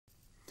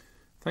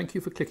Thank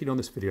you for clicking on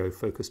this video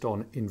focused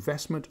on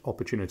investment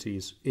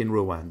opportunities in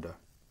Rwanda.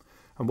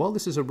 And while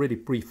this is a really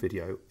brief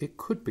video, it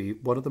could be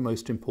one of the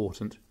most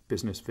important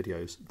business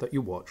videos that you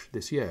watch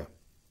this year.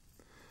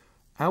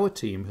 Our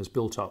team has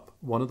built up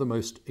one of the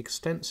most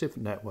extensive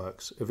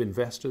networks of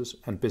investors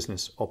and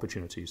business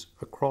opportunities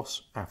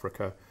across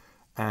Africa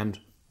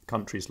and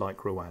countries like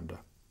Rwanda.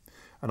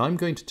 And I'm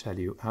going to tell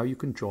you how you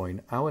can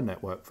join our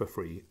network for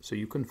free so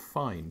you can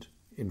find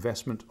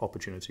investment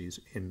opportunities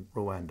in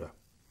Rwanda.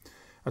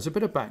 As a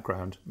bit of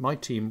background, my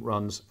team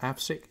runs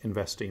AFSIC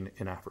Investing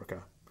in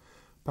Africa,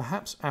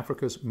 perhaps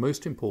Africa's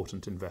most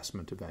important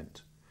investment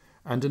event,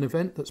 and an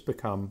event that's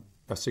become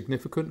a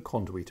significant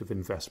conduit of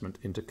investment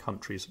into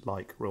countries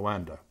like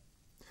Rwanda.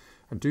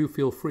 And do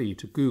feel free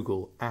to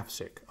Google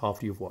AFSIC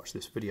after you've watched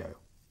this video.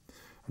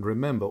 And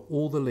remember,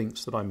 all the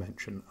links that I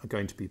mention are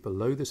going to be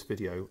below this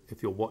video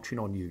if you're watching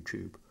on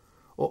YouTube,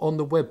 or on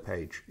the web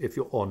page if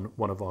you're on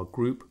one of our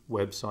group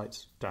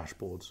websites,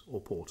 dashboards or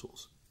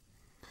portals.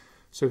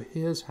 So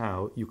here's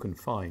how you can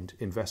find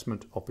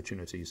investment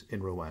opportunities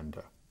in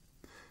Rwanda.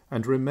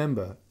 And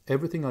remember,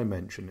 everything I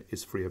mention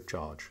is free of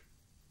charge.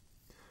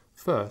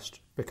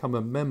 First, become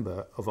a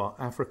member of our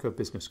Africa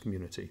business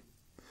community.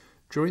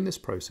 During this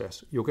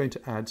process, you're going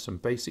to add some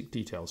basic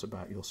details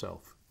about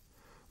yourself.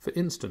 For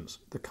instance,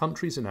 the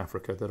countries in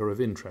Africa that are of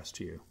interest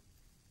to you.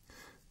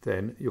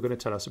 Then you're going to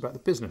tell us about the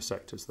business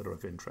sectors that are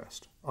of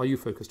interest. Are you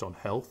focused on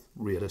health,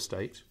 real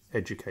estate,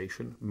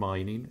 education,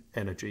 mining,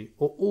 energy,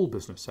 or all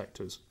business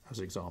sectors as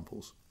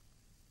examples?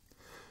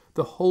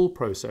 The whole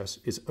process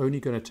is only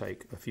going to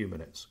take a few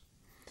minutes.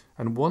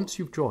 And once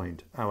you've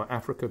joined our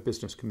Africa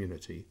business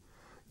community,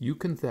 you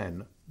can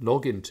then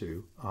log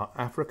into our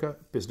Africa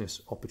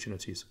Business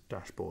Opportunities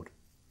dashboard.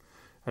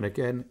 And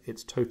again,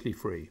 it's totally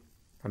free.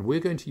 And we're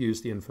going to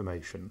use the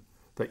information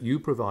that you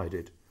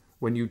provided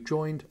when you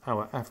joined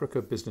our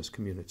Africa business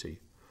community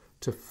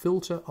to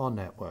filter our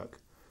network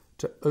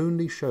to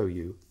only show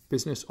you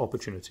business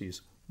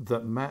opportunities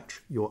that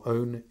match your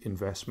own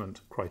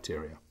investment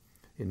criteria.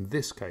 In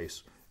this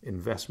case,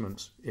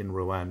 investments in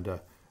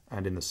Rwanda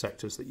and in the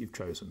sectors that you've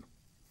chosen.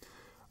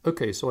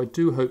 Okay, so I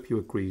do hope you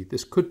agree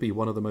this could be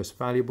one of the most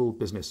valuable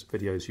business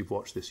videos you've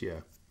watched this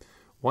year.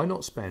 Why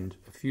not spend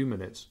a few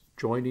minutes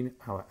joining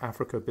our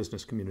Africa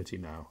business community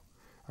now?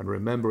 And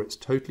remember, it's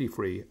totally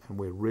free and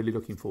we're really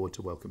looking forward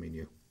to welcoming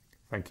you.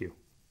 Thank you.